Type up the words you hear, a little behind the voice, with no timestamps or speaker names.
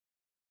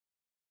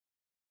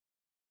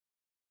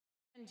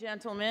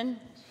Gentlemen,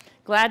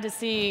 glad to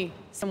see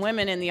some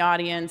women in the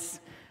audience.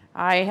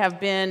 I have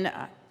been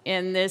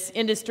in this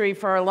industry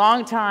for a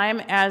long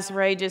time, as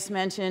Ray just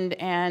mentioned,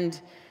 and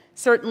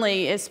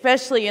certainly,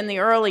 especially in the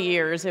early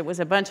years, it was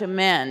a bunch of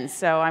men,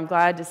 so I'm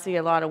glad to see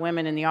a lot of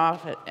women in the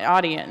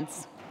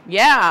audience.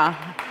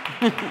 Yeah.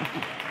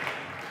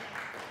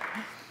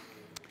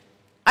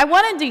 I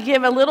wanted to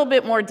give a little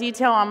bit more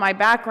detail on my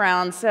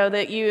background so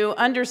that you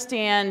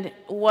understand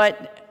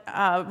what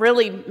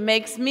really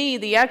makes me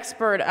the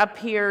expert up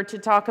here to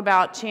talk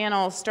about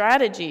channel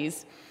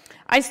strategies.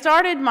 I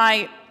started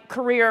my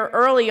career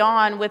early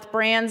on with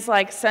brands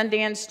like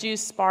Sundance Juice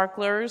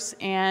Sparklers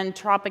and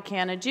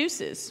Tropicana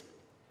Juices.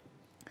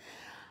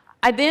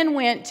 I then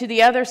went to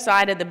the other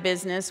side of the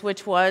business,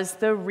 which was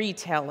the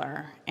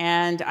retailer,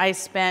 and I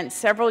spent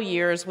several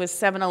years with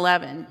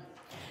 7-Eleven,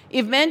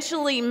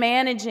 eventually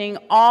managing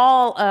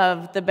all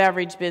of the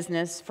beverage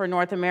business for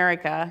North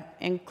America,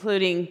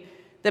 including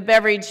the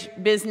beverage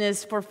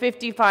business for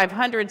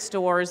 5,500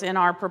 stores in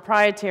our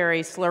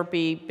proprietary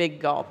Slurpee Big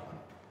Gulp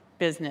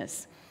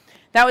business.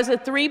 That was a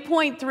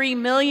 $3.3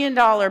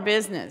 million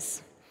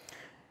business.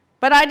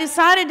 But I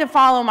decided to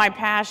follow my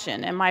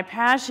passion, and my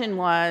passion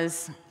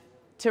was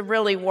to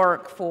really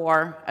work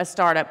for a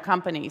startup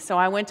company. So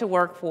I went to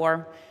work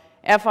for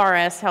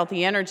FRS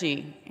Healthy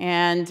Energy,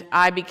 and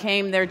I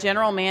became their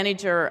general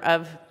manager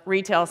of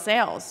retail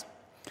sales.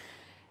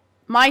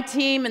 My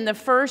team in the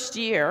first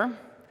year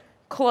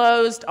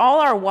closed all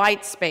our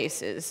white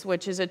spaces,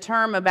 which is a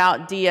term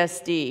about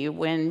DSD,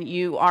 when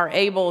you are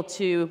able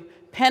to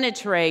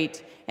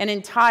penetrate an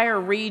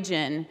entire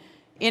region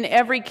in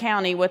every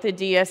county with a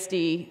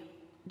DSD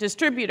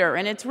distributor.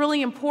 And it's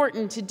really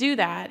important to do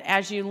that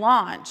as you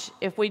launch,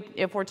 if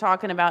we're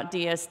talking about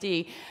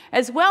DSD,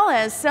 as well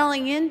as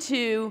selling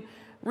into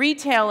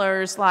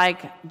retailers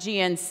like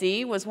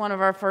GNC was one of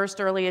our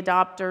first early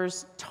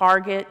adopters,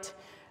 Target.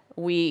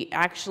 We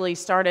actually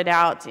started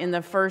out in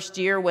the first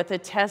year with a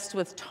test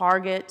with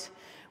Target.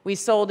 We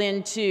sold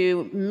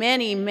into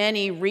many,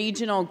 many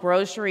regional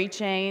grocery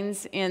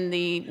chains in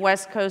the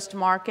West Coast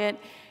market.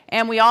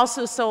 And we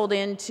also sold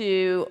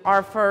into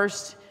our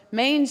first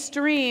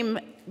mainstream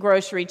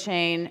grocery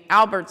chain,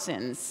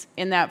 Albertsons,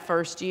 in that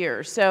first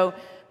year. So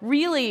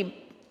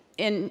really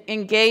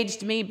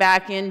engaged me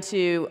back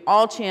into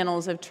all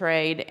channels of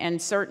trade,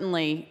 and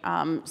certainly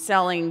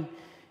selling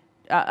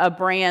a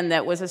brand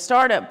that was a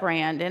startup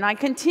brand. And I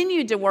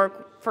continued to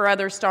work for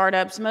other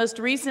startups, most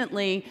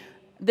recently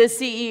the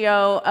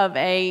CEO of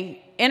an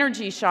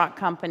energy shot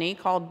company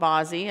called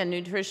Bozzy, a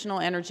nutritional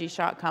energy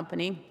shot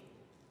company.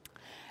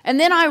 And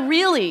then I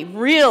really,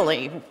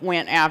 really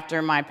went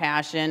after my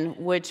passion,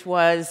 which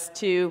was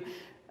to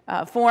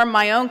form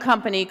my own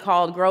company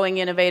called Growing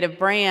Innovative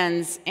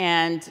Brands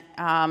and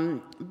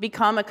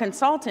become a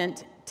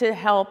consultant to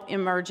help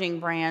emerging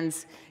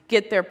brands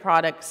get their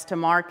products to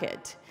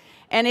market.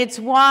 And it's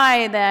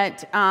why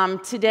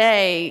that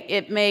today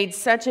it made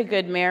such a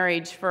good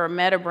marriage for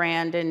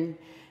MetaBrand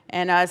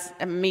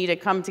and me to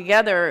come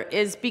together,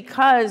 is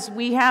because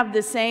we have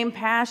the same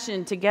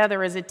passion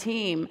together as a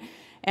team.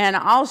 And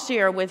I'll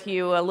share with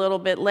you a little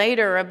bit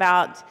later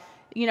about,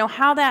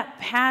 how that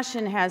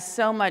passion has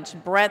so much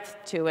breadth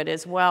to it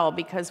as well,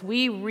 because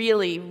we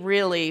really,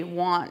 really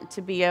want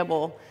to be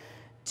able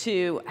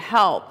to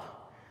help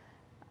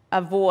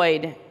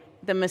avoid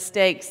the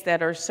mistakes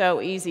that are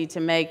so easy to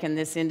make in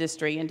this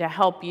industry, and to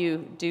help you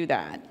do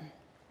that.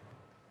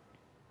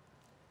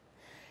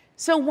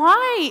 So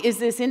why is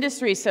this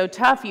industry so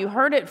tough? You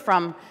heard it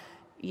from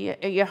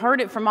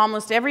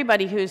almost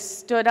everybody who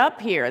stood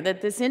up here, that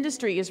this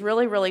industry is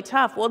really, really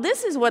tough. Well,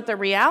 this is what the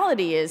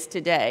reality is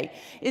today,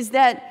 is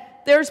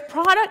that there's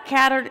product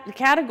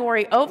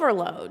category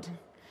overload.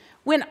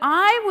 When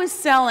I was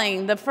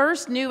selling the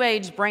first new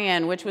age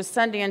brand, which was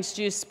Sundance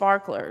Juice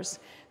Sparklers,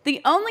 the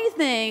only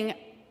thing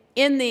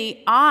in the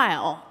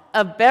aisle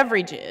of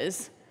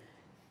beverages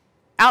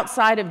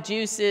outside of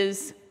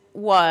juices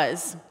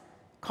was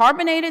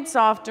carbonated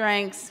soft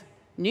drinks,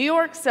 New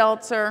York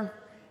Seltzer,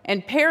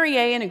 and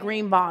Perrier in a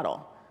green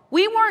bottle.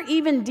 We weren't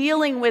even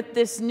dealing with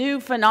this new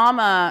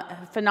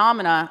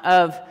phenomena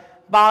of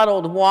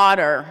bottled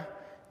water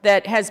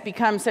that has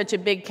become such a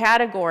big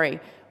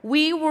category.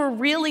 We were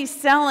really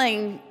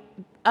selling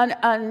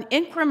an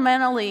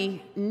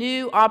incrementally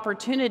new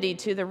opportunity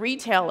to the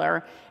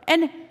retailer,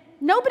 and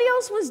nobody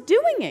else was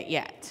doing it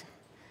yet.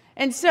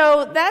 And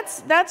so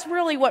that's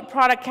really what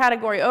product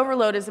category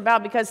overload is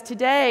about, because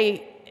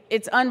today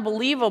it's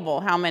unbelievable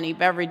how many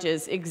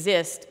beverages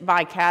exist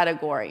by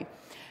category.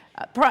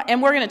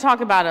 And we're going to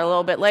talk about it a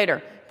little bit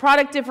later.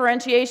 Product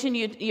differentiation,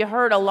 you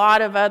heard a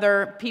lot of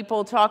other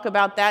people talk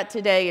about that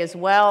today as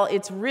well.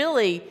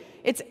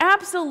 It's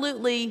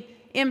absolutely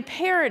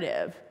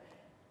imperative.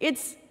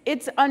 It's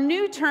a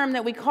new term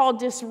that we call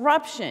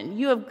disruption.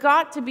 You have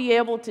got to be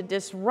able to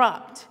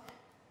disrupt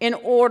in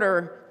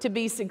order to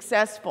be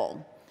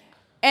successful.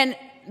 And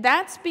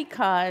that's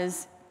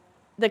because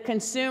the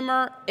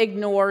consumer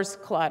ignores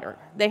clutter.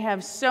 They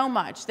have so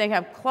much. They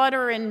have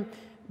clutter in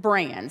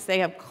brands. They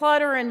have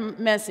clutter in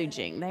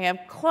messaging. They have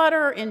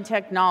clutter in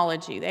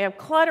technology. They have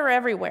clutter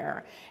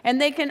everywhere. And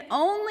they can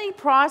only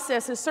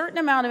process a certain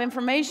amount of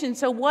information.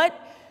 So what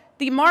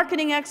the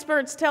marketing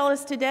experts tell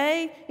us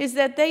today is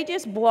that they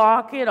just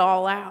block it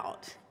all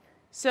out.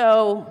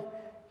 So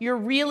you're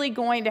really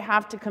going to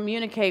have to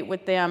communicate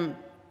with them,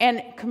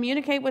 and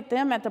communicate with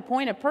them at the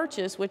point of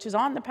purchase, which is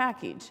on the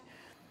package.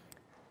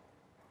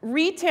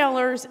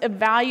 Retailers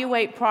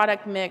evaluate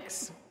product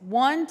mix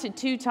 1 to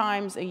 2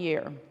 times a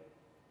year.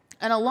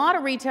 And a lot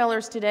of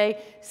retailers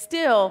today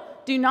still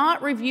do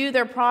not review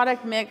their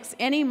product mix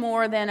any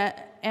more than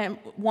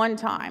one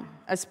time,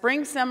 a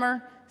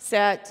spring-summer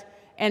set,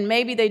 and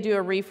maybe they do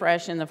a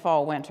refresh in the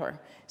fall-winter.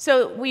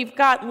 So we've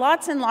got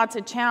lots and lots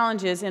of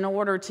challenges in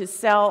order to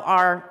sell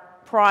our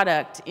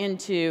product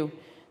into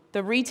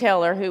the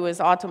retailer who is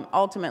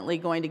ultimately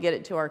going to get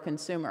it to our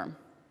consumer.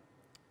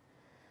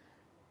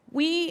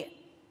 We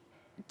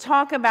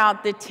talk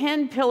about the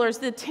 10 pillars.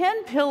 The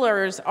 10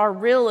 pillars are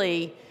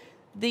really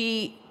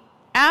the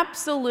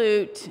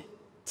absolute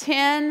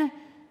 10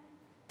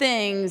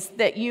 things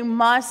that you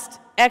must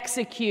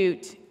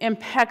execute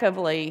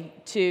impeccably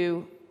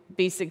to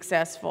be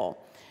successful.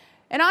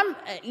 And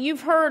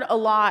you've heard a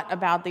lot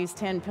about these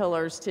 10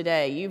 pillars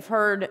today. You've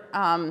heard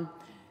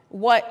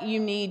what you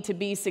need to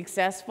be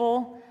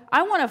successful.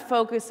 I want to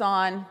focus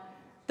on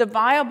the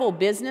viable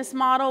business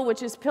model,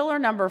 which is pillar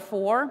number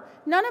 4.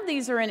 None of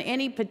these are in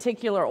any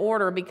particular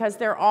order because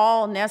they're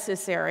all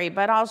necessary,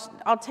 but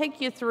I'll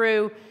take you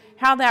through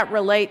how that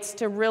relates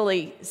to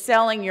really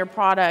selling your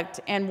product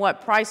and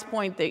what price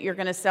point that you're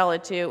going to sell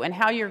it to and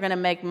how you're going to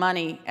make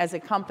money as a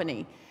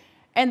company.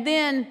 And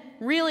then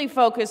really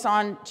focus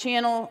on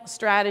channel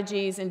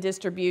strategies and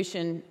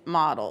distribution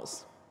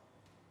models.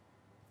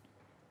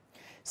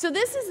 So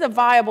this is the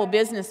viable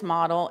business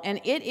model,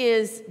 and it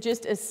is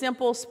just a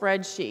simple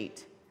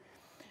spreadsheet.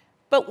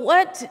 But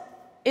what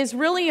is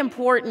really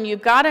important,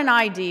 you've got an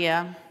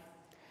idea,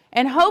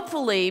 and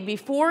hopefully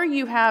before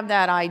you have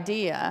that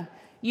idea,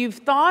 you've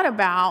thought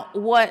about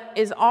what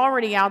is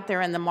already out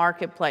there in the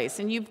marketplace,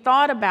 and you've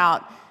thought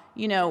about,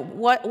 you know,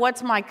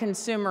 what's my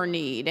consumer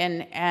need,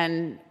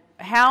 and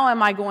how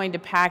am I going to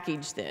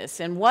package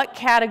this, and what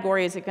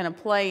category is it going to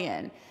play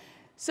in.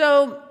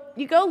 So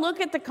you go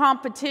look at the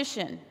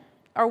competition,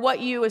 or what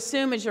you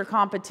assume is your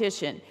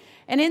competition.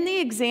 And in the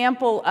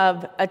example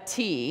of a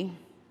tea,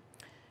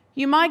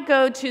 you might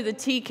go to the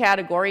tea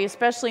category,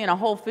 especially in a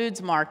Whole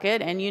Foods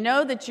market, and you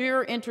know that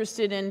you're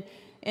interested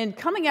in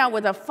coming out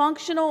with a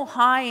functional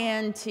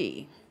high-end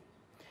tea.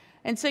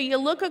 And so you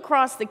look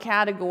across the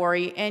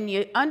category and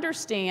you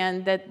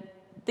understand that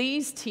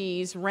these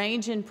teas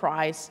range in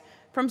price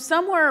from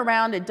somewhere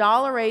around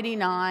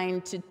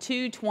 $1.89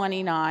 to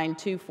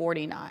 $2.29,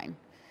 $2.49.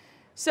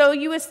 So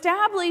you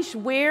establish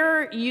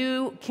where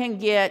you can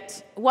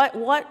get,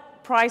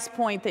 what price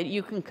point that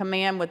you can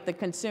command with the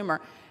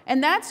consumer.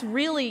 And that's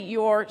really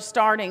your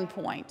starting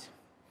point.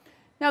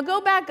 Now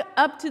go back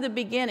up to the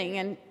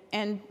beginning,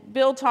 and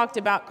Bill talked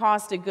about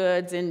cost of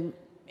goods and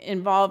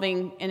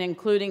involving and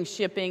including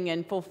shipping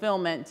and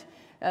fulfillment.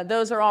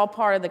 Those are all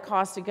part of the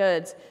cost of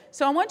goods.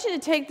 So I want you to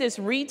take this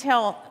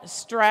retail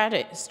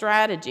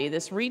strategy,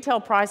 this retail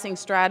pricing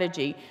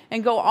strategy,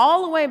 and go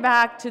all the way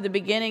back to the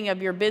beginning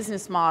of your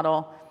business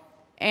model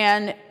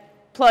and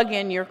plug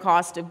in your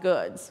cost of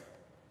goods.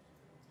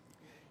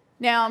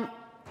 Now,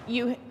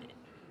 you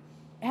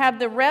have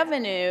the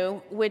revenue,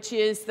 which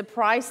is the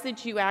price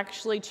that you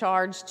actually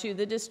charge to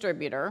the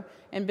distributor,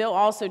 and Bill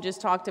also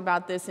just talked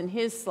about this in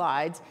his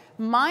slides,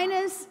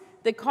 minus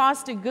the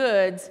cost of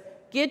goods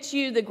gets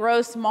you the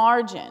gross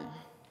margin.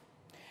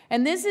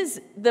 And this is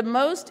the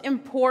most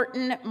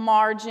important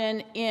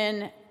margin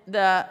in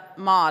the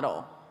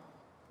model.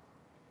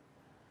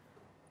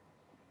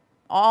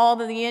 All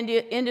of the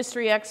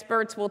industry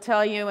experts will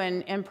tell you,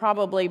 and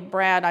probably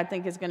Brad, I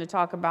think, is going to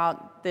talk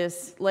about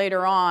this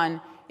later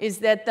on, is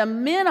that the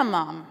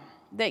minimum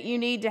that you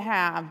need to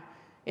have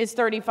is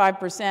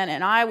 35%,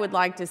 and I would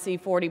like to see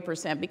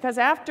 40%, because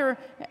after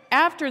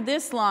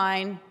this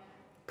line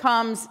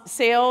comes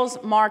sales,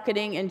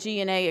 marketing, and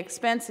G&A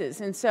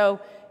expenses. And so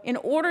in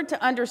order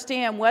to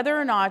understand whether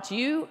or not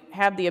you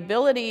have the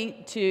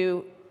ability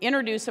to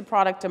introduce a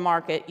product to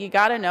market, you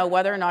got to know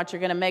whether or not you're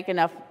going to make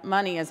enough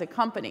money as a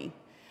company.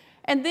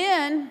 And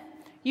then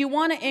you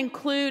want to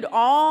include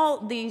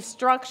all the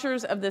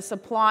structures of the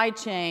supply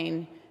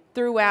chain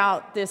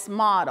throughout this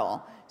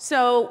model.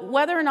 So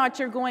whether or not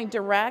you're going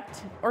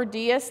direct or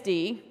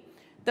DSD,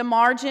 the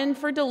margin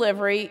for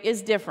delivery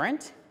is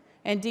different,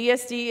 and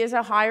DSD is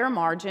a higher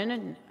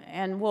margin,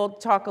 and we'll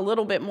talk a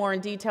little bit more in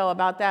detail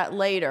about that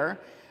later.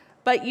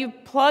 But you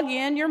plug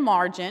in your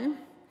margin,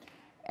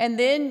 and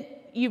then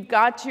you've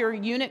got your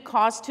unit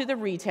cost to the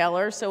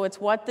retailer, so it's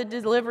what the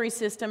delivery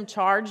system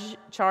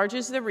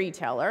charges the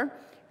retailer.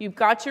 You've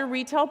got your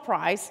retail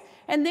price,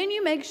 and then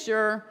you make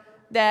sure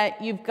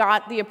that you've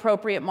got the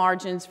appropriate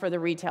margins for the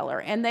retailer.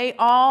 And they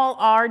all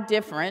are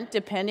different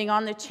depending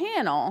on the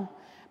channel.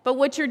 But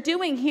what you're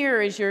doing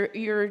here is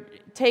you're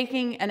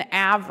taking an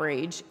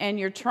average and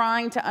you're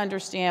trying to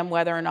understand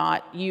whether or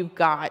not you've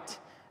got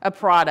a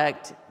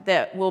product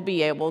that will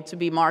be able to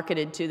be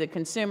marketed to the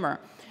consumer.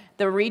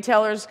 The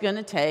retailer's going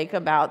to take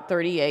about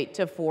 38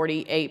 to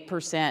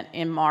 48%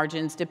 in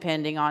margins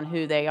depending on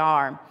who they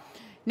are.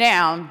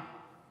 Now,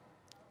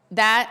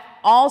 that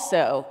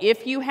also,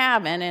 if you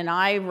haven't, and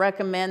I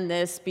recommend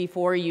this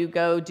before you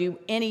go do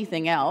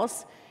anything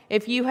else,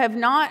 if you have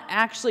not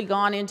actually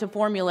gone into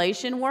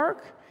formulation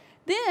work,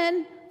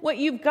 then what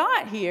you've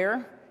got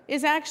here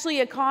is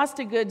actually a cost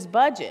of goods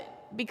budget,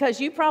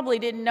 because you probably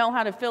didn't know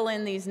how to fill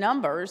in these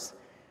numbers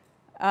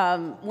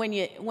when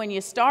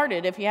you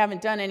started, if you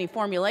haven't done any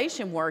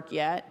formulation work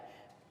yet.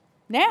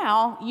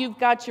 Now you've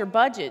got your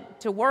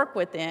budget to work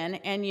within,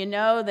 and you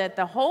know that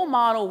the whole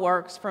model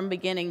works from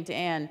beginning to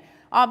end.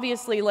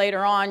 Obviously,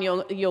 later on,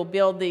 you'll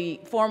build the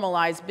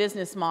formalized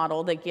business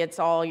model that gets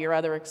all your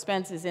other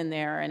expenses in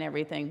there and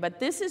everything. But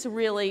this is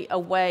really a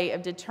way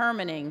of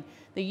determining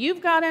that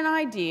you've got an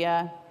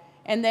idea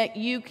and that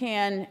you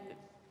can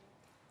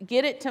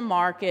get it to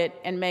market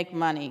and make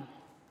money.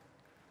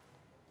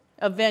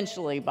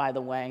 Eventually, by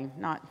the way,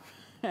 not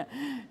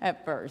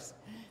at first.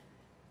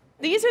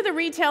 These are the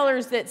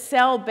retailers that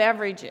sell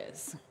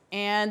beverages.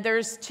 And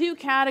there's two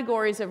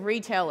categories of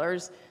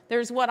retailers.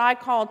 There's what I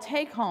call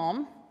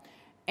take-home,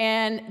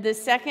 and the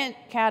second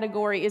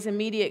category is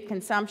immediate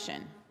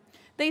consumption.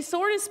 They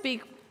sort of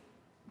speak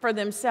for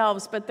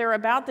themselves, but they're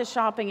about the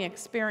shopping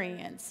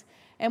experience.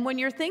 And when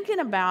you're thinking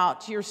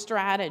about your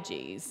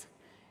strategies,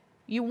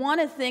 you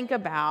want to think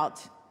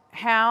about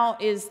how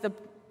is the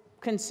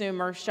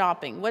consumer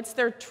shopping? What's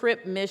their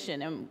trip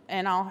mission?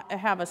 And I'll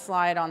have a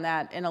slide on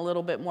that in a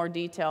little bit more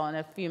detail in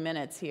a few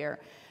minutes here.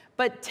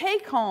 But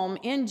take home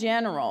in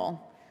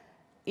general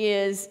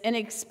is an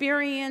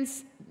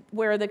experience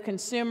where the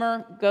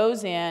consumer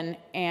goes in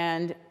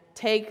and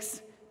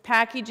takes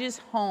packages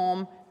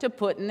home to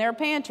put in their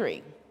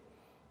pantry.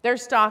 They're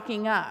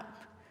stocking up.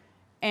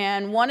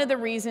 And one of the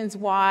reasons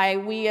why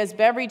we as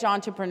beverage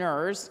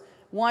entrepreneurs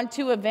want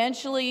to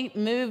eventually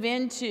move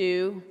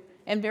into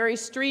and very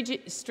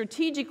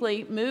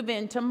strategically move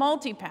into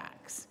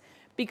multi-packs,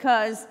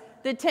 because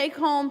the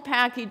take-home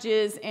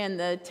packages and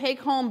the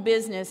take-home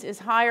business is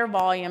higher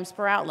volumes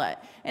per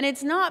outlet. And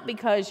it's not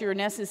because you're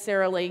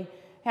necessarily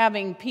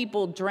having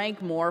people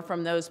drink more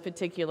from those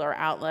particular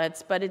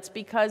outlets, but it's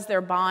because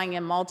they're buying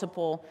in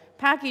multiple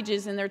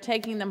packages and they're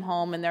taking them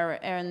home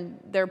and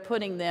they're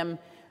putting them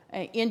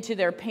into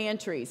their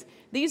pantries.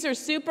 These are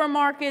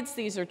supermarkets,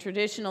 these are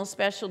traditional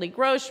specialty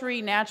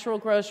grocery, natural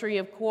grocery,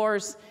 of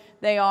course.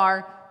 They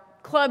are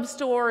club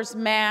stores,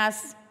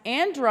 mass,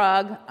 and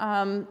drug,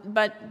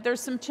 but there's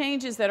some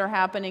changes that are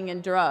happening in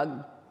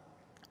drug.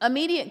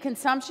 Immediate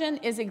consumption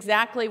is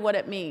exactly what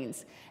it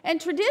means. And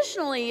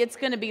traditionally, it's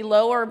going to be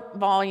lower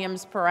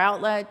volumes per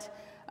outlet,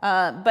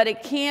 but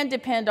it can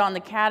depend on the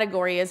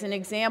category. As an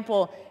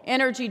example,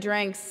 energy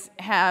drinks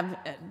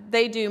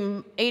they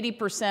do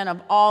 80%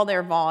 of all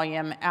their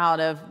volume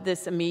out of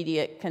this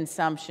immediate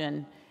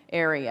consumption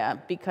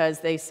area,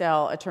 because they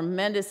sell a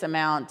tremendous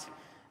amount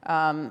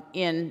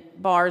in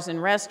bars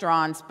and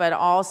restaurants, but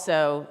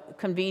also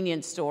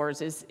convenience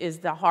stores is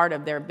the heart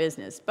of their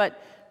business.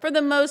 But for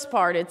the most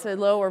part, it's a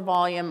lower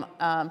volume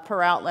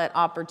per outlet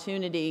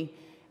opportunity,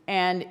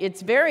 and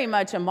it's very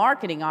much a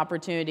marketing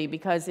opportunity,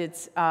 because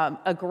it's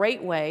a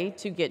great way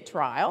to get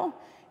trial,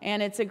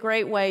 and it's a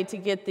great way to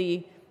get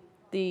the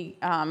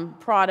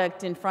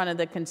product in front of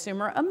the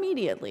consumer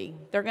immediately.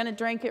 They're going to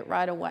drink it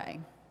right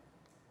away.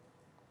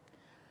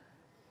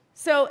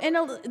 So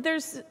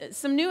there's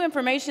some new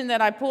information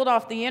that I pulled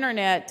off the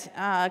internet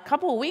a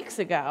couple of weeks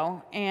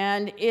ago,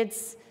 and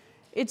it's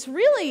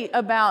really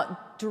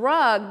about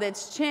drug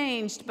that's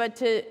changed, but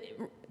to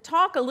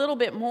talk a little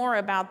bit more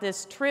about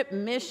this trip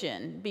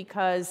mission,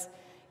 because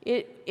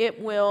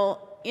it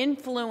will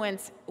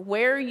influence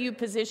where you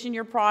position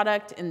your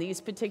product in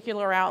these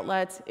particular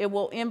outlets. It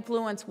will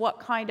influence what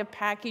kind of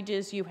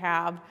packages you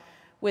have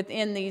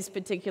within these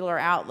particular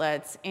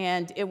outlets,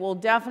 and it will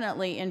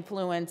definitely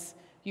influence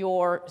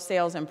your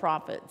sales and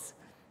profits.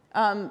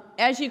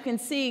 As you can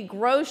see,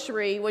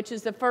 grocery, which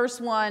is the first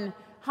one,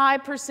 high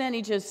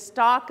percentages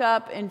stock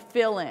up and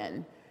fill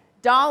in.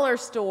 Dollar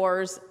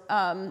stores,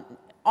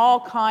 all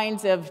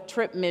kinds of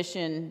trip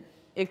mission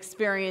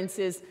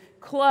experiences.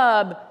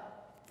 Club,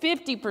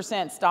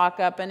 50% stock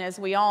up, and as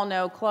we all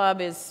know, club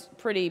is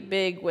pretty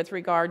big with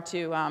regard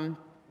to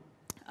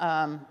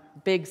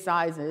big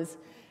sizes.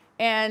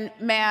 And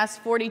mass,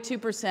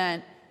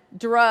 42%.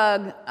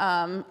 Drug,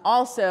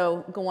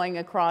 also going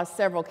across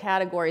several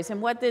categories.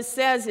 And what this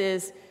says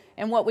is,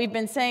 and what we've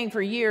been saying for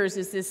years,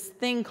 is this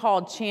thing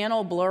called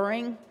channel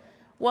blurring.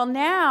 Well,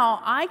 now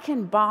I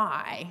can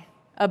buy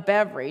a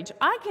beverage,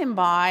 I can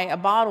buy a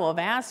bottle of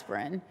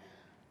aspirin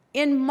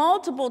in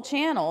multiple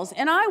channels,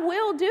 and I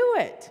will do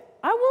it.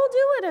 I will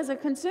do it as a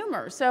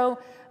consumer. So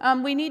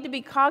we need to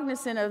be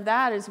cognizant of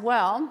that as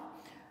well.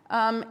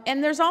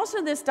 And there's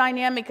also this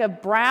dynamic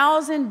of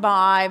browse and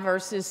buy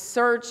versus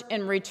search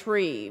and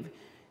retrieve.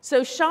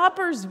 So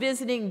shoppers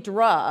visiting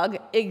drug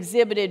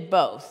exhibited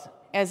both,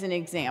 as an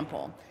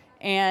example.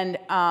 And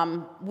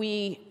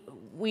we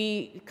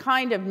we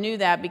kind of knew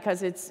that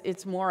because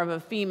it's more of a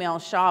female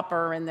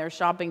shopper and they're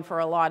shopping for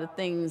a lot of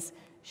things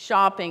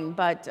shopping,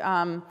 but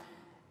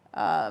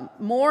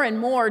more and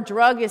more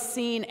drug is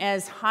seen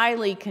as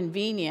highly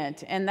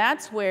convenient, and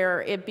that's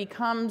where it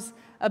becomes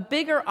a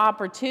bigger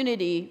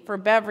opportunity for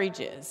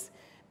beverages.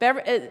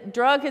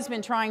 Drug has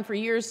been trying for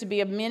years to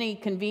be a mini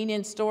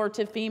convenience store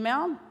to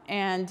female,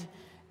 and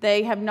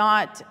they have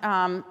not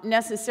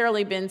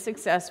necessarily been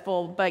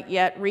successful, but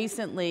yet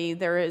recently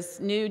there is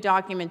new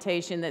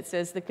documentation that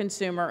says the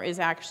consumer is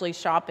actually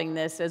shopping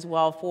this as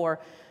well for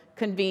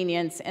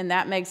convenience, and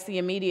that makes the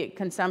immediate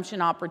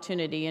consumption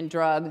opportunity in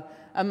drug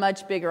a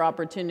much bigger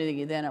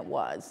opportunity than it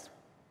was.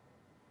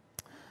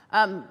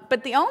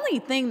 But the only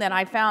thing that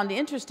I found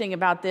interesting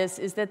about this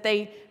is that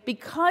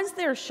because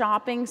they're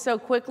shopping so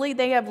quickly,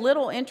 they have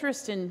little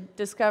interest in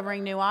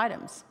discovering new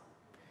items.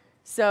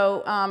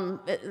 So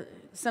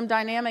some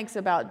dynamics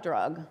about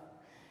drug.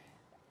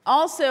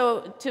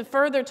 Also, to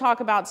further talk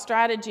about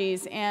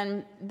strategies,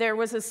 and there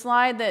was a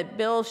slide that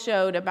Bill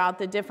showed about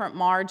the different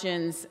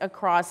margins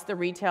across the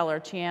retailer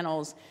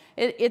channels.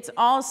 It's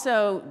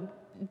also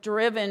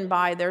driven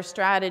by their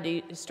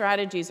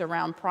strategies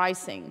around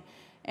pricing.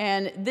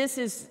 And this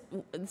is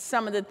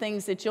some of the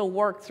things that you'll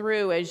work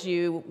through as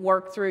you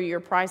work through your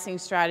pricing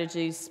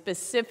strategies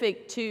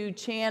specific to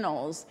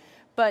channels.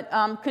 But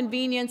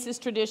convenience is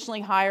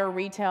traditionally higher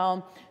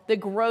retail. The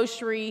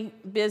grocery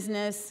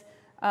business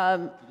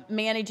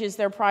manages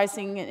their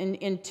pricing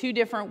in two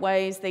different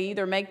ways. They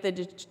either make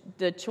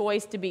the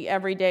choice to be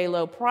everyday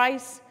low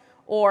price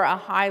or a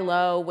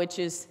high-low, which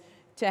is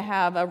to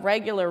have a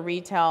regular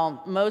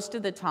retail most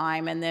of the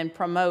time and then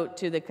promote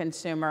to the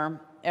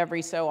consumer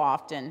every so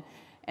often.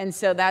 And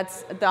so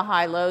that's the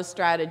high-low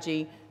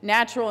strategy.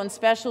 Natural and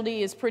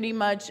specialty is pretty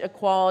much a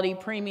quality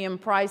premium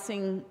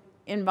pricing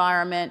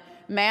environment.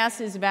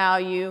 Mass is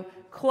value.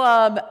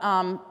 Club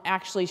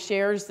actually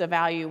shares the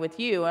value with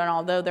you, and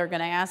although they're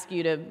going to ask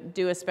you to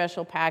do a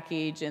special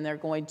package and they're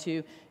going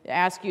to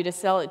ask you to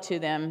sell it to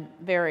them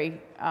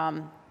very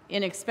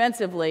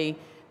inexpensively,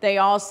 they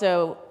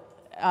also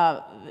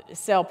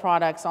sell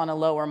products on a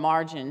lower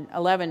margin.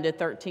 11 to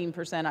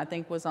 13%, I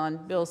think, was on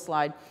Bill's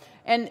slide.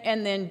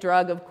 And then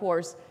drug, of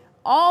course.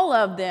 All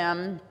of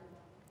them,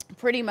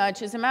 pretty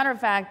much, as a matter of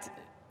fact,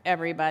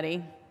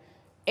 everybody,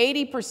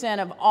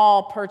 80% of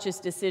all purchase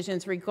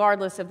decisions,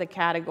 regardless of the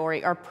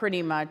category, are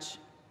pretty much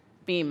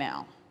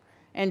female.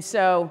 And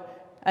so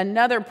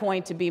another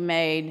point to be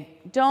made,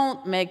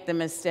 don't make the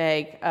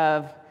mistake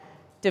of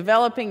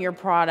developing your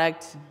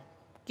product,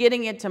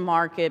 getting it to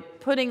market,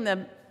 putting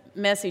the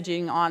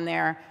messaging on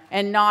there,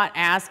 and not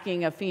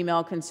asking a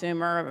female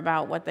consumer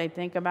about what they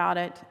think about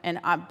it. And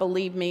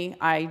believe me,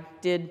 I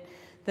did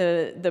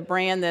the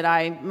brand that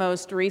I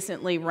most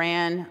recently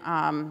ran,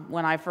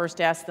 when I first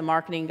asked the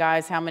marketing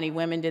guys how many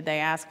women did they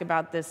ask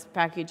about this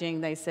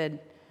packaging, they said,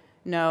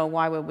 no,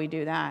 why would we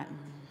do that?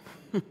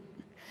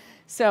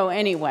 So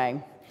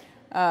anyway,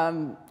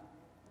 I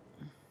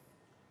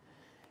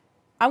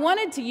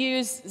wanted to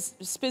use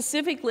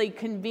specifically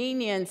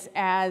convenience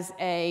as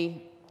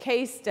a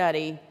case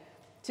study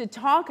to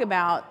talk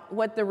about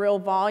what the real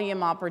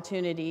volume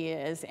opportunity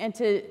is, and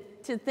to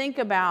think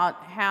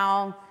about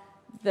how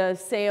the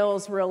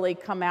sales really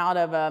come out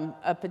of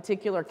a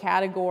particular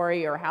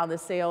category, or how the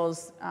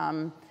sales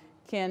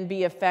can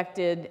be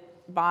affected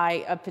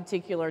by a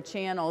particular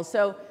channel.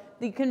 So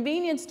the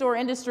convenience store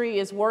industry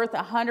is worth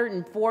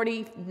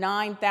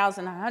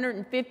 149,000,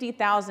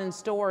 150,000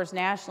 stores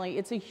nationally.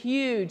 It's a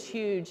huge,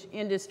 huge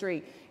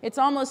industry. It's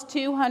almost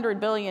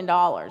 $200 billion.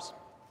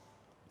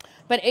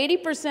 But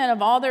 80%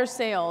 of all their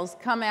sales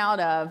come out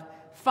of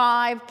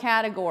 5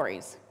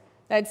 categories.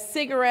 That's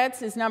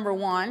cigarettes is number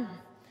 1,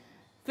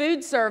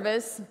 food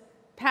service,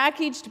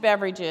 packaged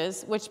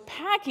beverages, which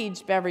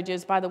packaged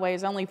beverages, by the way,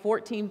 is only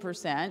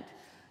 14%,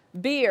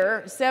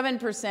 beer,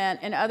 7%,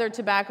 and other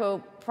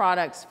tobacco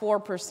products,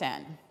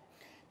 4%.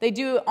 They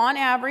do, on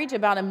average,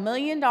 about $1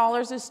 million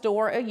a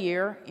store a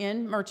year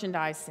in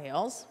merchandise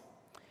sales,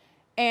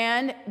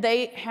 and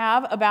they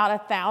have about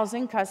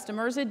 1,000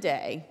 customers a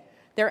day.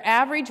 Their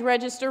average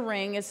register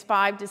ring is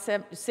 $5 to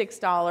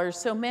 $6,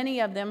 so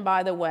many of them,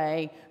 by the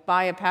way,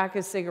 buy a pack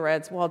of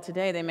cigarettes. Well,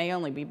 today they may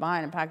only be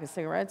buying a pack of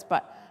cigarettes,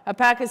 but a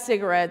pack of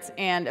cigarettes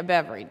and a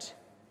beverage.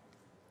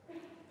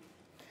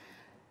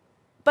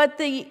 But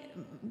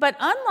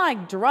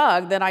unlike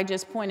drug that I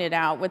just pointed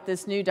out with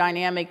this new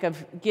dynamic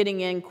of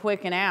getting in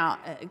quick and out,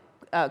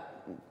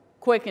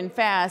 quick and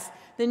fast,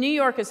 the New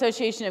York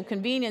Association of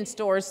Convenience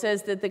Stores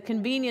says that the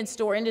convenience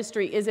store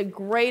industry is a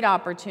great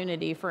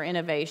opportunity for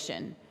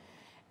innovation.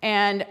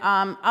 And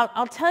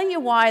I'll tell you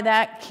why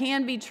that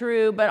can be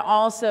true, but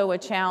also a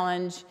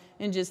challenge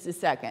in just a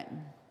second.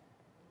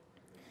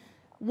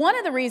 One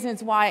of the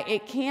reasons why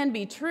it can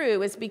be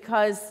true is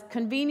because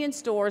convenience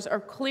stores are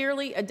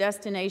clearly a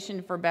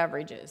destination for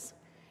beverages.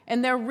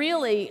 And they're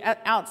really,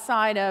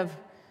 outside of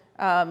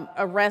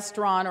a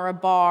restaurant or a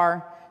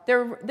bar,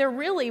 they're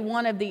really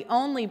one of the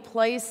only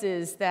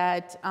places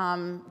that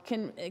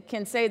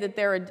can say that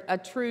they're a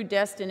true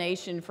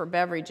destination for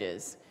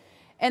beverages.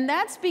 And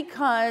that's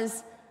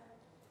because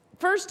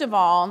first of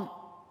all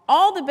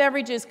the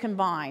beverages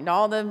combined,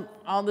 all the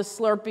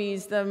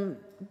Slurpees, the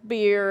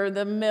beer,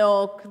 the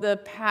milk, the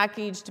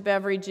packaged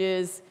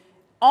beverages,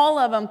 all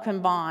of them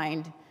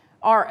combined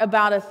are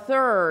about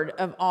 1/3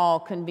 of all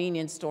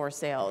convenience store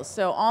sales.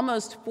 So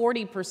almost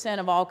 40%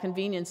 of all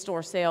convenience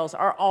store sales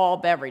are all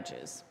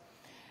beverages.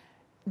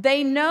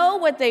 They know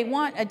what they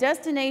want. A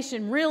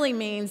destination really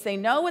means they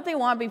know what they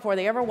want before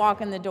they ever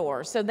walk in the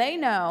door. So they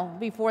know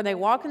before they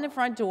walk in the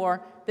front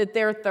door that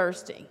they're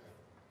thirsty,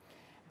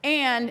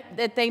 and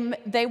that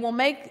they will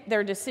make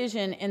their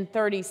decision in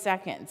 30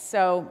 seconds.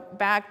 So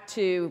back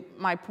to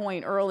my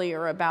point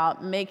earlier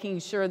about making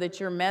sure that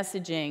your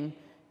messaging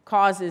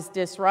causes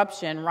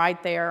disruption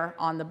right there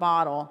on the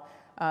bottle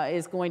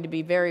is going to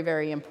be very,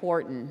 very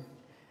important.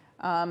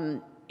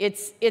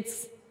 Its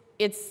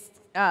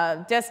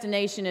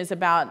destination is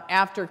about,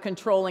 after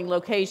controlling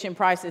location,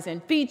 prices,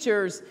 and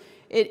features,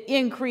 it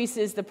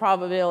increases the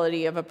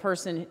probability of a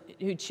person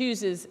who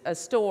chooses a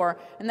store.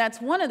 And that's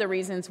one of the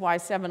reasons why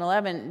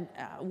 7-Eleven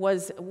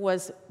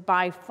was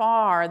by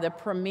far the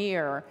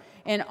premier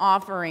in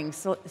offering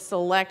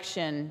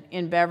selection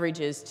in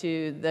beverages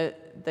to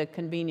the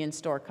convenience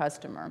store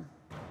customer.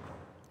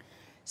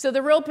 So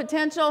the real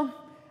potential,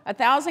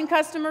 1,000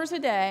 customers a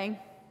day,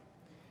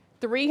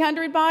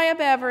 300 buy a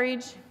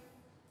beverage,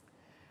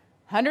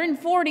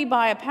 140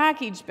 buy a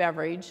packaged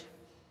beverage.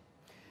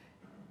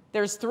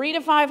 There's 300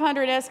 to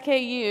 500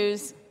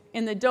 SKUs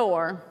in the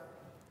door.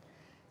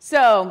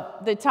 So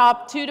the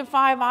top 2 to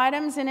 5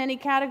 items in any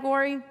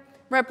category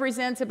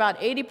represents about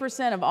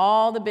 80% of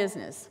all the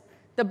business.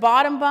 The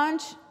bottom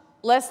bunch,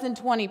 less than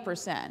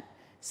 20%.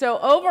 So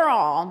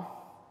overall,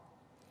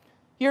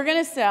 you're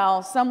going to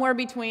sell somewhere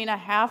between a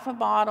half a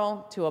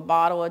bottle to a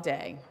bottle a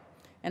day.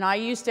 And I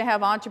used to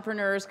have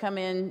entrepreneurs come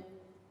in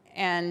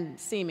and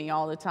see me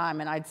all the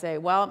time, and I'd say,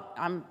 well,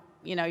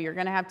 you're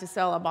going to have to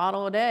sell a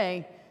bottle a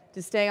day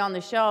to stay on the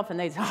shelf. And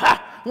they'd say,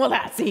 well,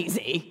 that's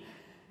easy.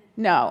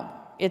 No,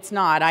 it's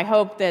not. I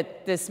hope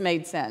that this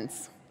made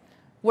sense.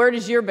 Where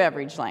does your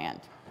beverage land?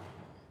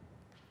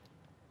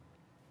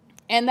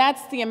 And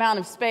that's the amount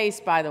of space,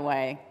 by the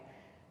way,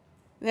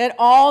 that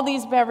all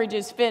these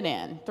beverages fit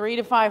in,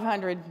 300 to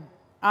 500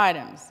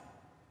 items.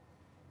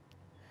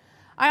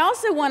 I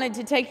also wanted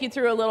to take you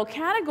through a little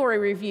category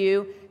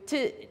review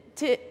to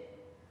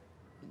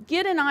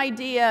get an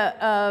idea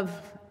of,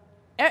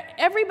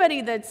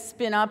 everybody that's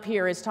been up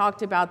here has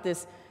talked about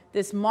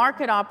this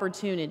market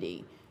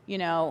opportunity.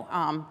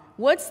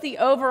 What's the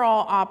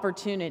overall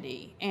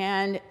opportunity?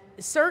 And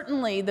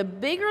certainly, the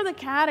bigger the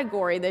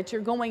category that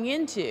you're going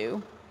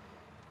into,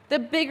 the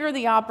bigger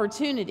the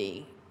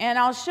opportunity. And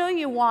I'll show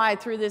you why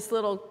through this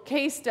little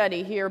case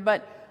study here,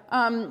 but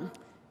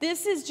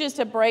this is just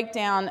a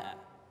breakdown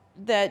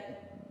that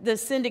the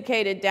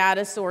syndicated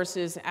data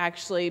sources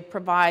actually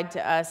provide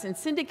to us. And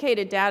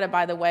syndicated data,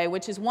 by the way,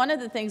 which is one of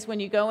the things when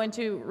you go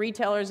into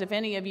retailers, if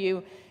any of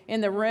you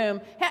in the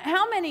room,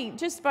 how many,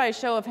 just by a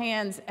show of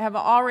hands, have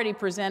already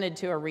presented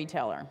to a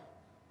retailer?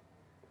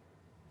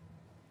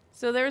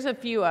 So there's a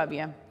few of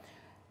you.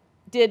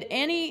 Did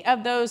any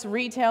of those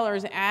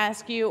retailers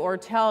ask you or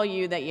tell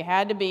you that you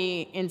had to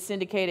be in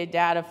syndicated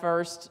data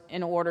first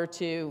in order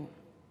to?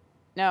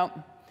 No.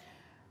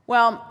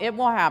 Well, it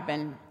will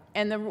happen.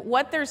 And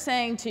what they're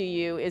saying to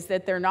you is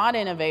that they're not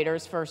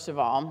innovators, first of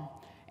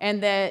all,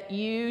 and that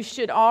you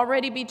should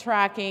already be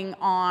tracking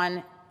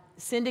on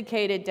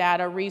syndicated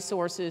data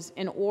resources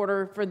in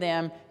order for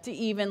them to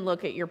even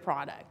look at your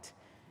product.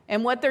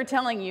 And what they're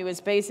telling you is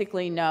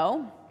basically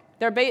no.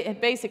 They're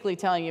basically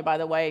telling you, by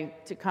the way,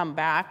 to come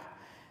back,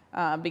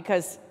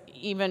 because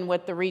even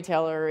with the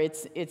retailer,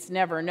 it's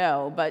never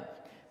no,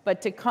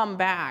 but to come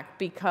back,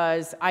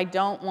 because I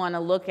don't want to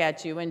look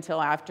at you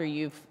until after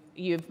you've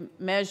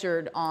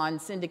measured on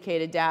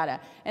syndicated data.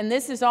 And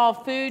this is all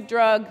food,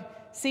 drug,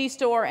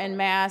 C-store, and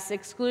mass,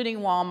 excluding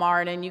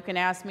Walmart. And you can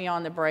ask me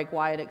on the break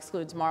why it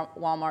excludes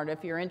Walmart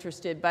if you're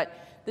interested. But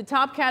the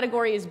top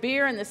category is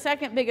beer, and the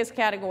second biggest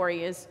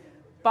category is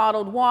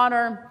bottled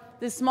water.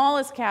 The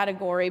smallest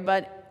category,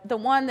 but the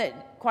one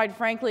that, quite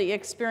frankly,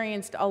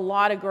 experienced a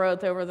lot of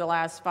growth over the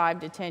last 5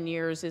 to 10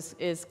 years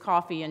is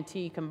coffee and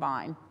tea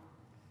combined.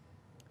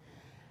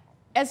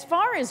 As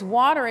far as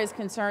water is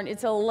concerned,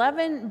 it's an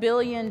 $11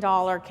 billion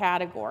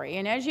category.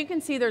 And as you can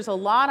see, there's a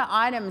lot of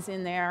items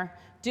in there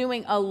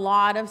doing a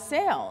lot of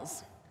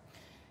sales.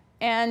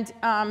 And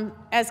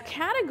as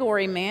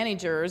category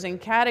managers and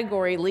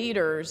category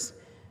leaders,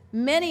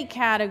 many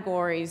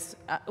categories,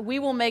 we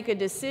will make a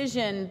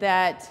decision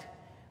that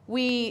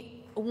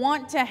we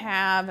want to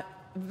have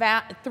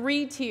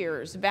 3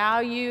 tiers: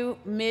 value,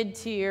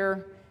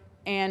 mid-tier,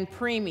 and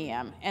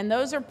premium. And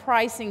those are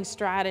pricing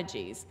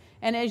strategies.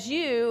 And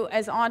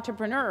as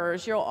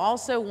entrepreneurs, you'll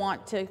also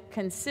want to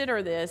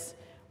consider this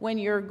when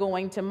you're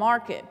going to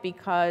market,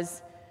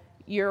 because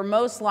you're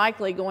most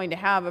likely going to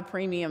have a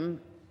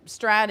premium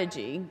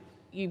strategy.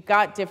 You've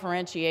got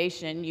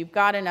differentiation, you've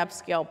got an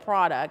upscale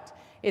product.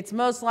 It's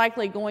most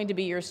likely going to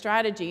be your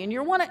strategy. And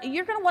you're going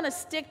to want to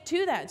stick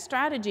to that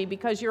strategy,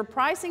 because your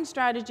pricing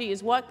strategy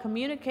is what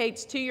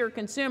communicates to your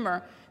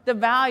consumer the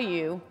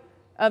value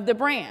of the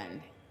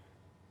brand.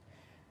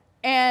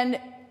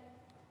 And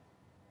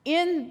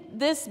in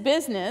this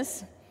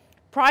business,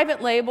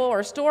 private label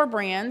or store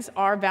brands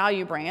are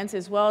value brands,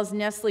 as well as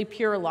Nestle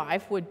Pure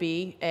Life would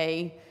be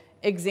an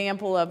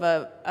example of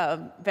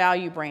a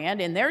value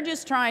brand. And they're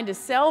just trying to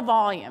sell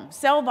volume.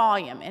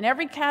 And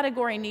every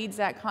category needs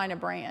that kind of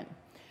brand.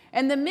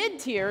 And the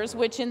mid-tiers,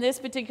 which in this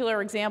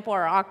particular example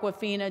are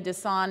Aquafina,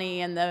 Dasani,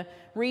 and the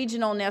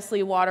regional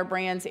Nestle water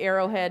brands,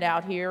 Arrowhead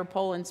out here,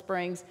 Poland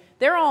Springs,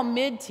 they're all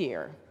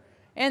mid-tier.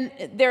 And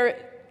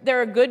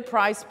they're a good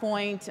price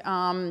point.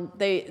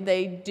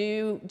 They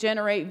do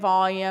generate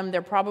volume.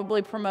 They're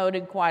probably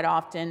promoted quite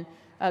often.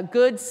 A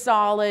good,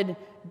 solid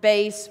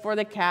base for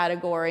the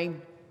category.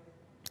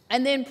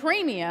 And then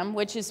premium,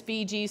 which is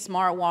Fiji,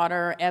 Smart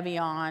Water,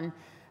 Evian,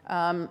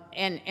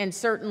 and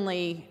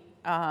certainly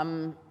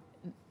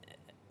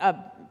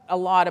a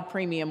lot of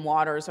premium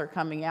waters are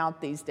coming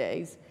out these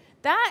days.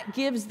 That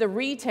gives the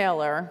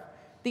retailer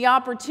the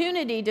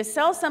opportunity to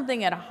sell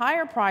something at a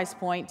higher price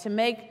point to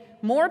make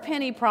more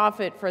penny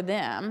profit for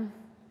them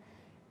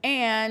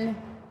and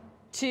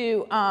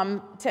to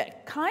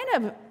kind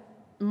of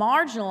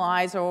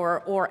marginalize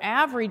or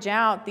average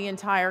out the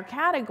entire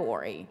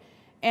category.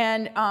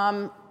 And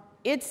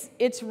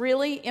it's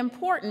really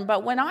important.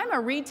 But when I'm a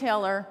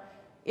retailer,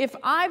 if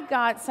I've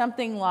got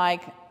something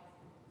like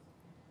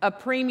a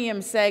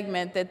premium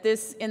segment that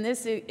in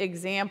this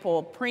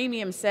example,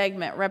 premium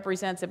segment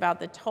represents about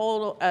the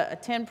total,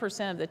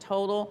 10% of the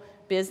total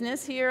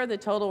business here, the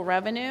total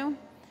revenue,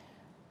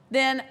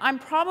 then I'm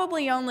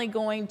probably only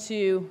going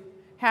to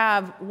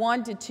have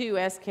 1 to 2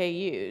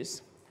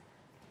 SKUs,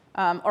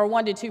 or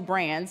 1 to 2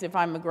 brands. If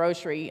I'm a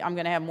grocery, I'm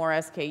going to have more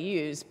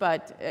SKUs.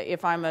 But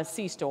if I'm a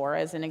C-store,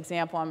 as an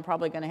example, I'm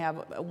probably going to have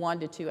 1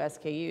 to 2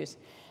 SKUs.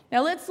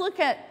 Now let's look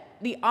at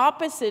the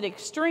opposite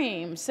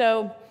extreme.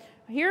 So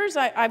here's,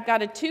 I've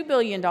got a $2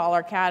 billion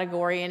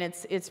category, and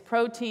it's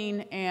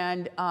protein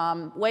and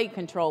weight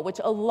control, which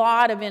a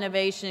lot of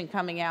innovation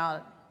coming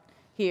out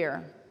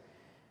here.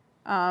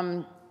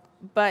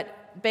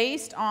 But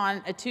based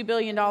on a $2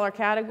 billion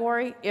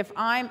category, if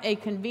I'm a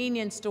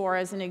convenience store,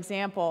 as an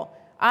example,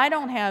 I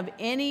don't have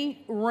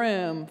any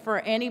room for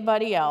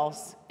anybody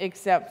else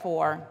except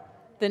for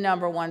the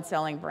 #1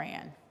 selling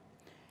brand.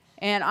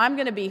 And I'm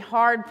going to be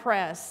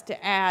hard-pressed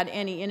to add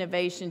any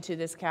innovation to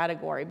this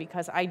category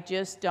because I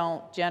just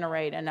don't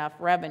generate enough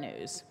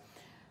revenues.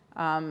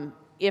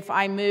 If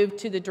I move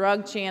to the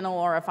drug channel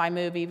or if I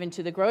move even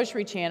to the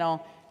grocery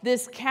channel,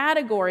 this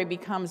category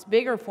becomes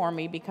bigger for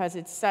me because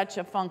it's such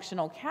a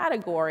functional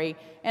category,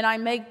 and I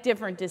make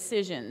different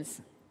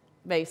decisions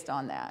based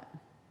on that.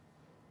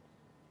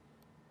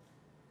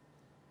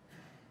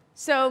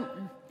 So,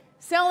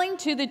 selling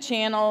to the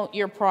channel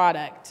your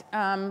product.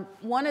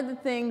 One of the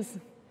things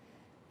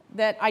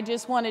that I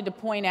just wanted to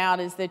point out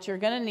is that you're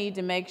going to need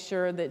to make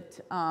sure that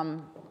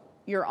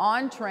you're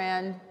on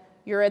trend,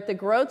 you're at the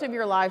growth of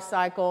your life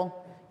cycle,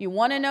 you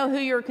want to know who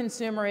your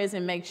consumer is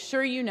and make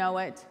sure you know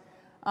it.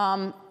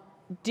 Are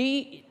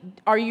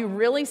you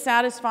really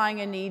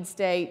satisfying a need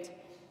state?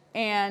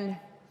 And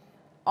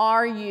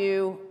are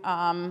you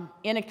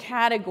in a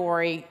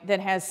category that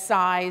has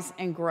size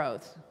and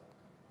growth?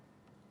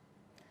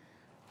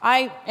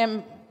 I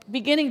am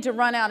beginning to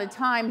run out of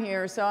time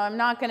here, so I'm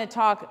not going to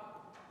talk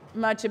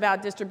much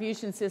about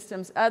distribution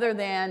systems other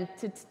than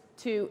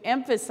to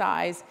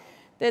emphasize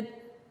that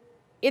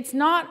it's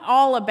not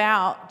all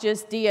about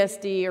just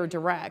DSD or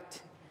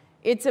direct.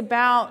 It's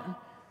about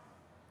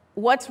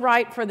what's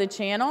right for the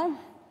channel,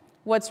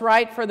 what's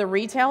right for the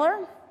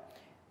retailer,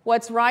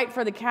 what's right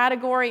for the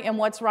category, and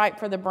what's right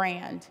for the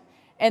brand.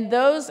 And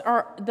those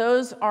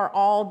are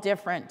all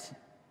different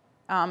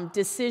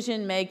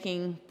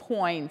decision-making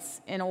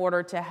points in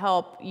order to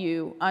help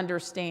you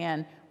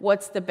understand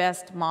what's the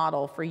best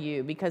model for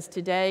you, because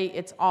today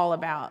it's all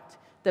about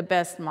the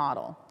best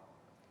model.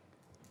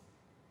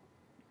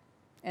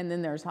 And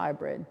then there's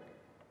hybrid.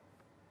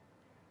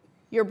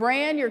 Your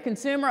brand, your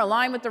consumer,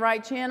 align with the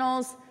right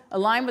channels,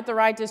 align with the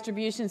right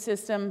distribution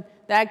system.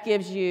 That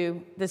gives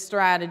you the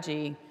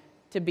strategy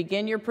to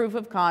begin your proof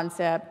of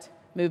concept,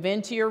 move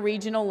into your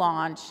regional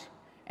launch,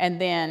 and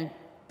then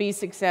be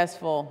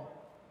successful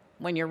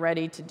when you're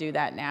ready to do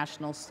that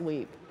national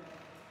sweep.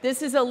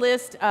 This is a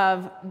list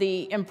of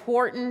the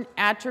important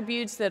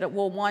attributes that it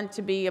will want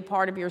to be a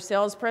part of your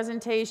sales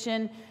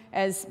presentation.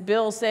 As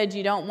Bill said,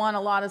 you don't want a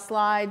lot of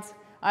slides.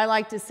 I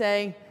like to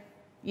say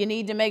you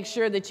need to make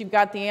sure that you've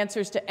got the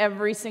answers to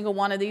every single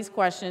one of these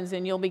questions,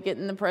 and you'll be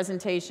getting the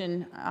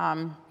presentation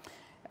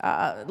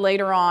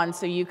later on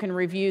so you can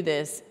review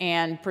this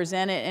and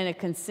present it in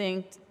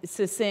a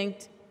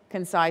succinct,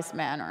 concise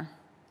manner.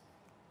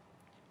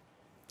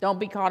 Don't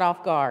be caught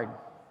off guard.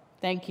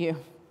 Thank you.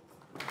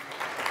 Great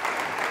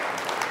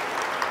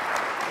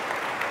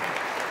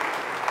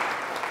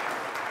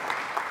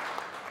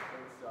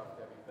stuff,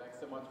 Debbie. Thanks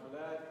so much for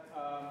that.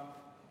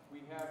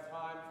 We have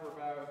time for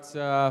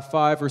about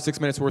 5 or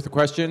 6 minutes worth of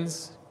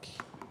questions.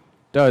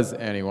 Does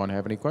anyone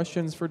have any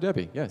questions for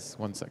Debbie? Yes,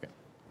 1 second.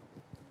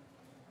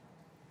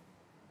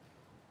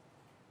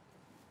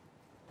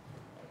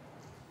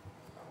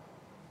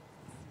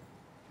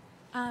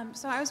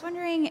 So I was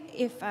wondering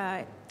if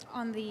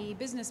on the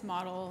business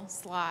model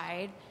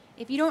slide,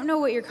 if you don't know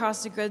what your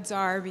cost of goods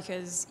are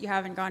because you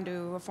haven't gone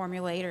to a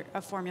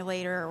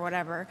formulator or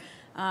whatever,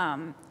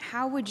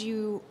 how would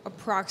you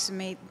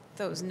approximate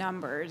those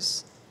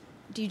numbers?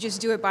 Do you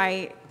just do it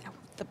by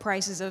the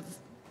prices of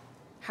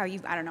how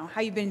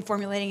you've been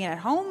formulating it at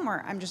home,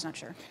 or I'm just not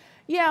sure.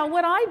 Yeah,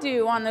 what I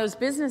do on those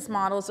business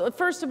models,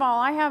 first of all,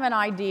 I have an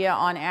idea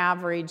on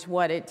average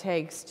what it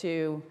takes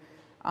to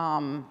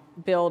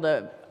build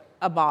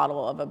a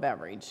bottle of a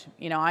beverage.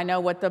 You know, I know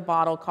what the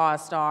bottle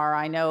costs are.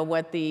 I know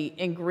what the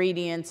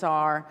ingredients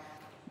are.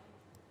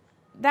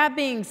 That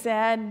being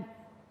said,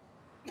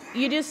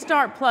 you just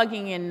start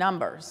plugging in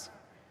numbers,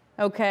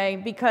 okay?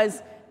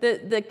 Because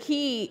the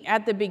key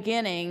at the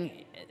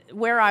beginning,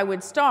 where I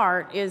would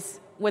start, is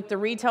with the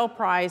retail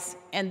price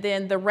and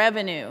then the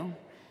revenue.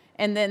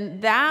 And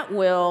then that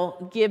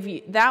will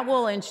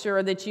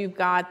ensure that you've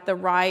got the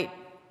right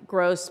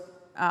gross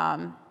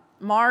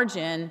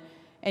margin,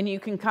 and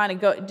you can kind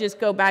of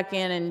go back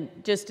in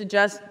and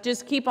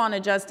just keep on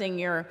adjusting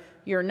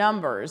your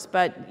numbers.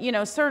 But, you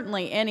know,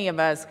 certainly any of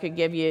us could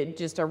give you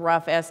just a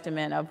rough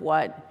estimate of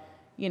what,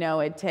 you know,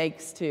 it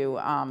takes to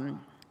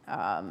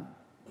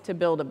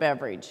build a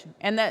beverage.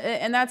 And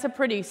that's a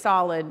pretty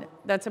solid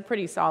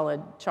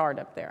chart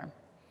up there.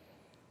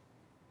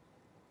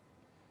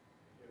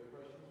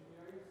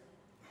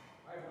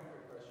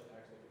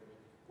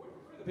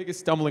 The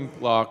biggest stumbling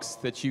blocks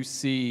that you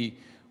see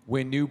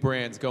when new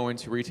brands go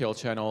into retail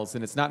channels,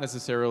 and it's not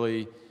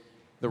necessarily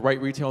the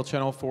right retail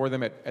channel for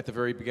them at the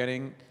very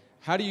beginning,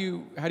 how do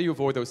you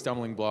avoid those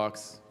stumbling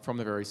blocks from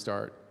the very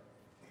start?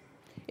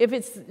 If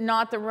it's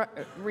not the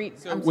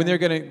when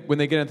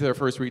they get into their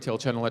first retail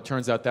channel, it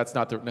turns out that's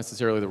not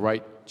necessarily the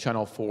right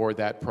channel for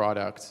that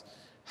product.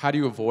 How do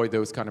you avoid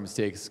those kind of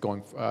mistakes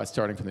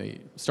starting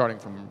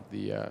from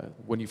the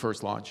when you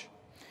first launch?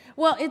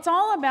 Well, it's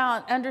all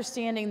about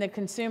understanding the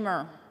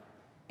consumer.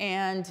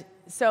 And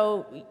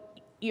so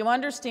you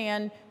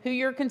understand who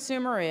your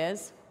consumer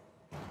is,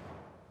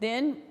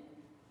 then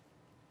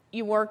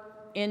you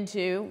work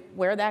into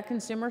where that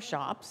consumer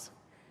shops,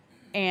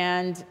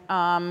 and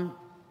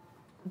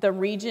the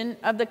region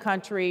of the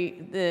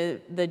country,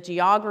 the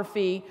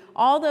geography,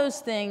 all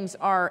those things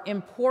are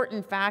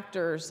important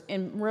factors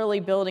in really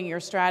building your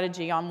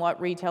strategy on what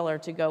retailer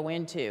to go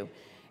into.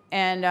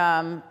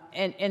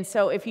 And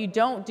so if you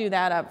don't do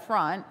that up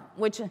front,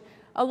 which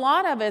a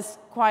lot of us,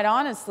 quite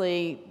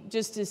honestly,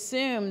 just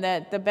assume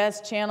that the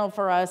best channel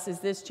for us is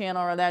this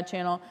channel or that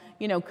channel.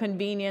 You know,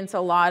 convenience, a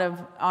lot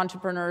of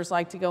entrepreneurs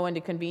like to go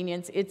into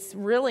convenience. It's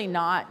really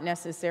not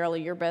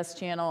necessarily your best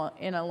channel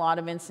in a lot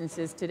of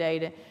instances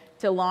today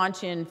to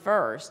launch in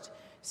first.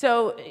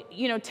 So,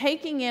 you know,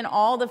 taking in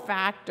all the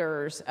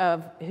factors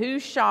of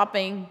who's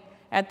shopping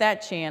at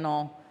that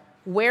channel,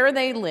 where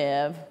they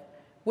live,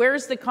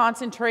 where's the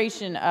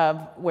concentration of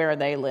where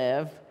they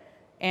live,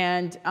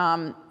 and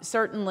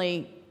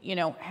certainly, you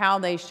know, how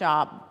they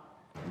shop.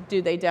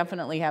 Do they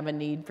definitely have a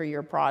need for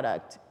your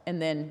product?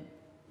 And then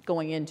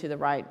going into the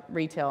right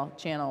retail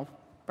channel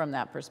from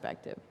that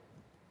perspective.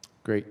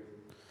 Great.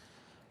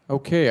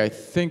 Okay, I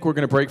think we're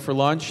going to break for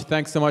lunch.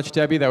 Thanks so much,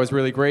 Debbie. That was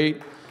really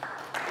great.